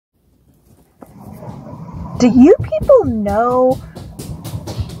Do you people know?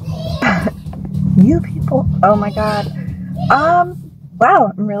 You people? Oh my god.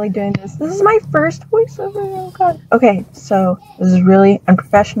 Wow, I'm really doing this. This is my first voiceover. Oh god. Okay, so this is really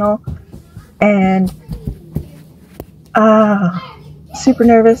unprofessional and super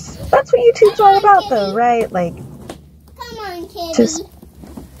nervous. That's what YouTube's all about though, right? Like, Come on, kitty. just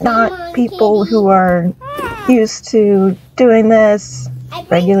not people who are used to doing this,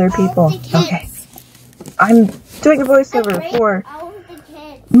 regular people. Okay. I'm doing a voiceover for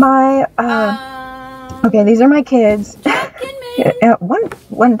my, okay, these are my kids. Yeah,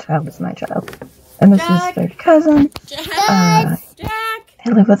 one child is my child. And this is their cousin. Jack!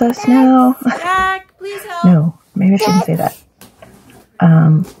 They live with us now. Jack, please help. No, maybe I shouldn't say that.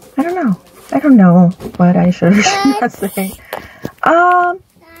 I don't know. I don't know what I should or should not say. I'm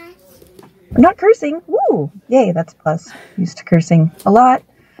not cursing. Woo! Yay, that's a plus. Used to cursing a lot.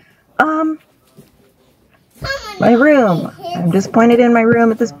 My room. I'm disappointed in my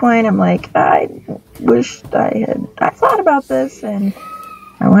room at this point. I'm like, I wished I thought about this and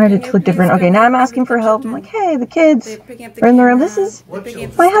I wanted it to look different. Okay, now I'm asking for help. I'm like, hey, the kids are in the room. This is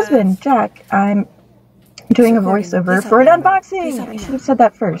my husband, Jack. I'm doing a voiceover for an unboxing. I should have said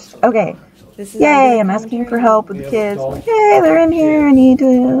that first. Okay. Yay, I'm asking for help with the kids. Like, hey, they're in here. I need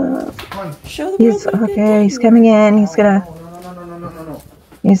to... He's, okay, he's coming in. He's gonna...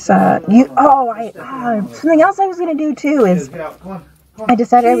 He's, something else I was gonna do too is... I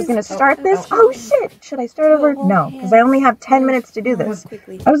decided I was gonna start this. Oh shit! Should I start over? No, because I only have 10 minutes to do this.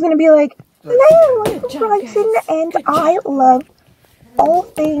 I was gonna be like, hello, I'm Bryson, and I love all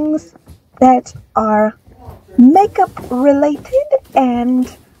things that are makeup related,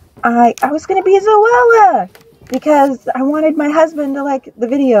 and I was gonna be Zoella because I wanted my husband to like the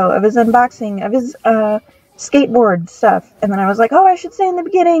video of his unboxing of his skateboard stuff, and then I was like, oh, I should say in the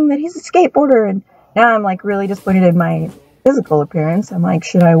beginning that he's a skateboarder, and now I'm like really disappointed in my physical appearance. I'm like,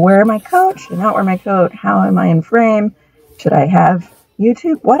 should I wear my coat? Should I not wear my coat? How am I in frame? Should I have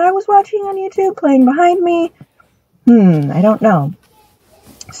YouTube, what I was watching on YouTube playing behind me? I don't know.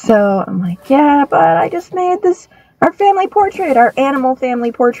 So I'm like, yeah, but I just made this, our family portrait, our animal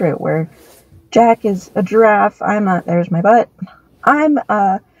family portrait, where Jack is a giraffe, there's my butt, I'm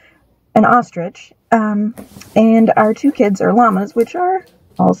an ostrich, and our two kids are llamas, which are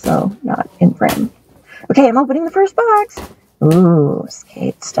also not in frame. Okay, I'm opening the first box. Ooh,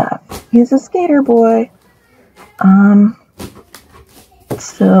 skate stuff. He's a skater boy.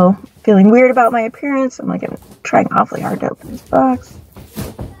 Still feeling weird about my appearance. I'm trying awfully hard to open this box.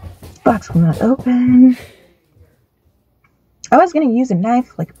 This box will not open. I was gonna use a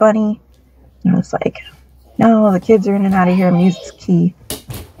knife like Bunny. And I was like, no, the kids are in and out of here. I'm gonna use this key.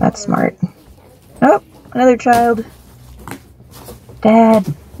 That's smart. Oh, another child. Dad,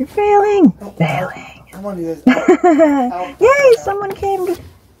 you're failing. Failing. Yay, someone came to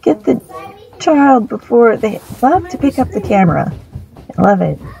get the child before. They love to pick up the camera. I love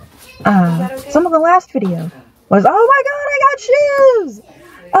it. Some of the last video was, oh my god, I got shoes!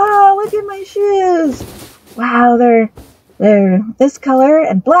 Oh, look at my shoes! Wow, they're this color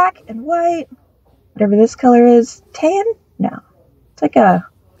and black and white. Whatever this color is. Tan? No. It's like a...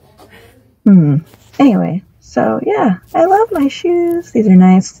 Anyway, so yeah, I love my shoes. These are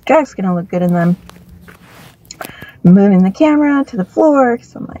nice. Jack's gonna look good in them. I'm moving the camera to the floor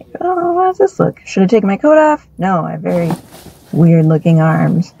because I'm like, oh, how does this look? Should I take my coat off? No, I have very weird looking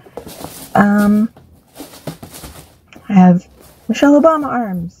arms. I have Michelle Obama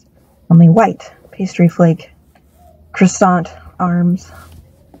arms. Only white pastry flake croissant arms.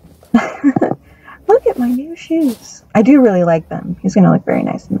 Look at my new shoes. I do really like them. He's going to look very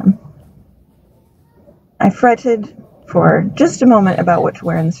nice in them. I fretted for just a moment about what to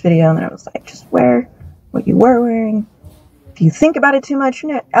wear in this video, and then I was like, just wear what you were wearing. If you think about it too much,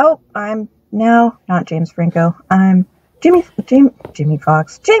 oh, I'm now not James Franco. I'm Jamie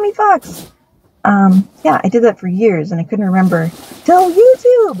Foxx. Jamie Foxx! Yeah, I did that for years, and I couldn't remember till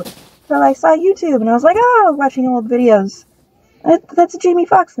YouTube! Till I saw YouTube, and I was like, oh, watching old videos. That's a Jamie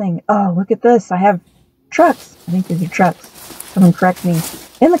Foxx thing. Oh, look at this. I have trucks. I think these are trucks. Someone correct me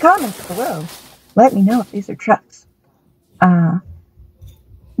in the comments below. Let me know if these are trucks.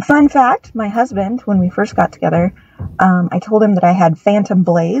 Fun fact, my husband, when we first got together, I told him that I had phantom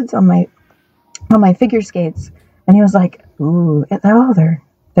blades on my figure skates, and he was like, ooh, oh,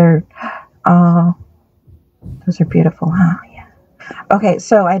 those are beautiful, huh? Yeah. Okay,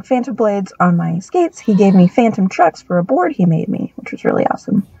 so I had phantom blades on my skates. He gave me phantom trucks for a board he made me, which was really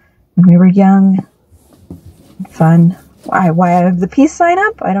awesome. When we were young, fun. Why I have the peace sign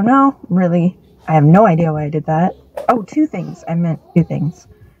up? I don't know. Really, I have no idea why I did that. Oh, two things. I meant two things.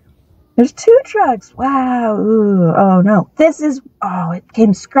 There's 2 trucks. Wow. Ooh. Oh, no. This is... Oh, it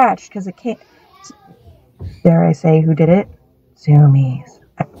came scratched because it came... Dare I say who did it? Zoomies.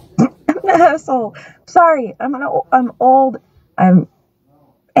 I'm an asshole. Sorry. I'm old. I'm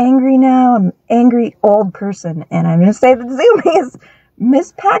angry now. I'm an angry old person. And I'm going to say that Zoomies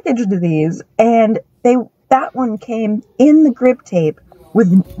mispackaged these. And that one came in the grip tape.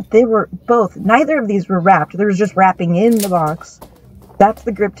 They were both... Neither of these were wrapped. There was just wrapping in the box. That's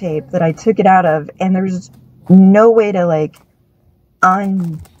the grip tape that I took it out of, and there's no way to, like,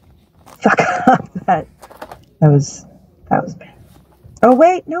 fuck up that. That was bad. Oh,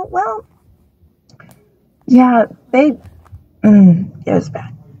 wait, no, well, yeah, it was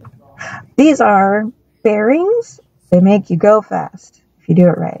bad. These are bearings. They make you go fast, if you do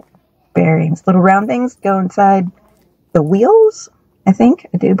it right. Bearings, little round things go inside the wheels, I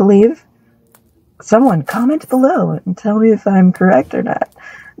do believe. Someone comment below and tell me if I'm correct or not.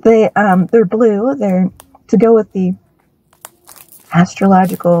 They're blue. They're to go with the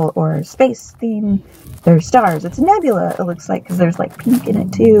astrological or space theme. They're stars. It's a nebula, it looks like, because there's like pink in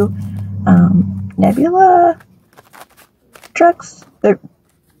it too. Nebula trucks.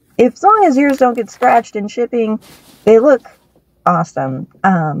 As long as yours don't get scratched in shipping, they look awesome.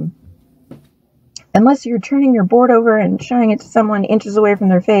 Unless you're turning your board over and showing it to someone inches away from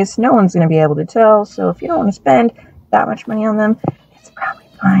their face, no one's going to be able to tell. So if you don't want to spend that much money on them, it's probably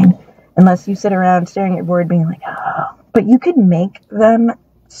fine. Unless you sit around staring at your board being like, oh. But you could make them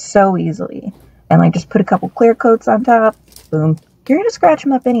so easily. And like just put a couple clear coats on top. Boom. You're going to scratch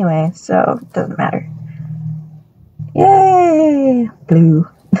them up anyway, so it doesn't matter. Yay! Blue.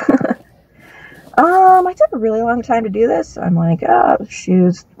 I took a really long time to do this. I'm like, oh,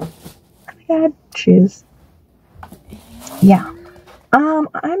 shoes. God, shoes. Yeah. I'm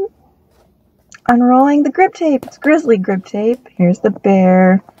unrolling the grip tape. It's grizzly grip tape. Here's the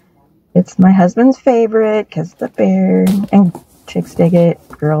bear. It's my husband's favorite because the bear, and chicks dig it.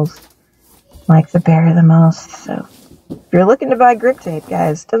 Girls like the bear the most. So if you're looking to buy grip tape,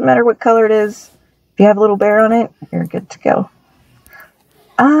 guys, doesn't matter what color it is. If you have a little bear on it, you're good to go.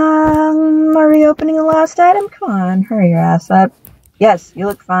 Are we opening the last item? Come on, hurry your ass up. Yes, you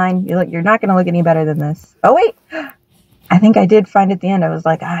look fine. You're not going to look any better than this. Oh, wait. I think I did find at the end. I was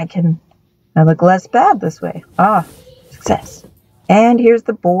like, I look less bad this way. Ah, success. And here's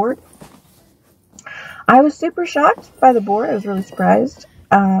the board. I was super shocked by the board. I was really surprised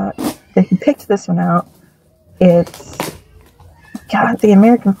that he picked this one out. It's got the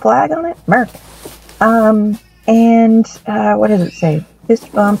American flag on it. America. And what does it say?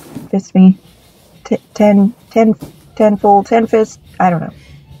 Fist bump, fist me, 10 full, 10 fist, I don't know.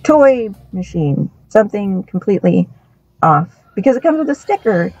 Toy machine. Something completely off. Because it comes with a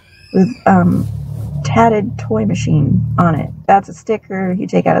sticker with tatted toy machine on it. That's a sticker you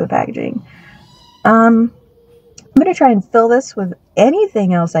take out of the packaging. I'm going to try and fill this with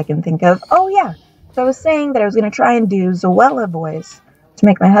anything else I can think of. Oh, yeah. So I was saying that I was going to try and do Zoella voice to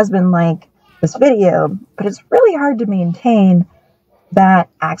make my husband like this video. But it's really hard to maintain that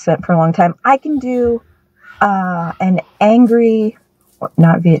accent for a long time. I can do an angry,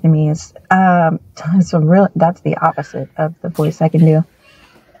 not Vietnamese. So really, that's the opposite of the voice I can do.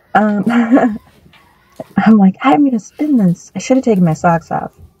 I'm like, I'm gonna spin this. I should have taken my socks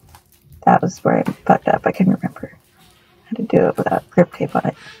off. That was where I fucked up. I couldn't remember how to do it without grip tape on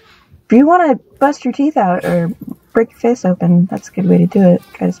it. If you want to bust your teeth out or break your face open, that's a good way to do it.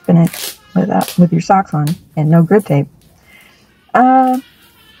 Try to spin it with your socks on and no grip tape.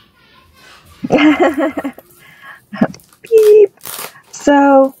 Beep.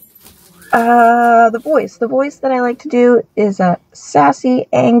 So, the voice that I like to do is a sassy,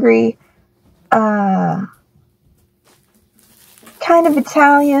 angry, kind of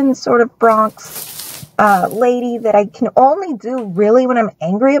Italian, sort of Bronx, lady that I can only do really when I'm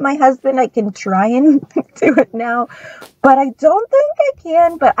angry at my husband. I can try and do it now, but I don't think I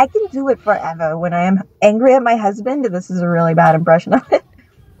can, but I can do it forever when I am angry at my husband. This is a really bad impression of it.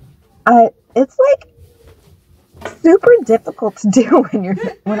 It's like super difficult to do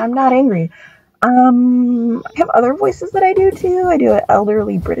when I'm not angry. I have other voices that I do too. I do an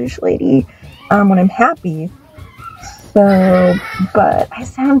elderly British lady when I'm happy. So, but I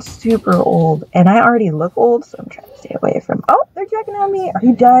sound super old, and I already look old, so I'm trying to stay away from. Oh, they're checking on me. Are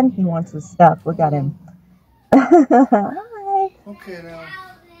you done? He wants his stuff. Look at him. Hi. Okay now.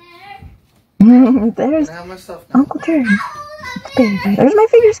 There's My stuff now. Uncle Terry. There's my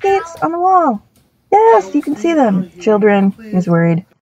figure skates on the wall. Yes, you can see them. Children, he's worried.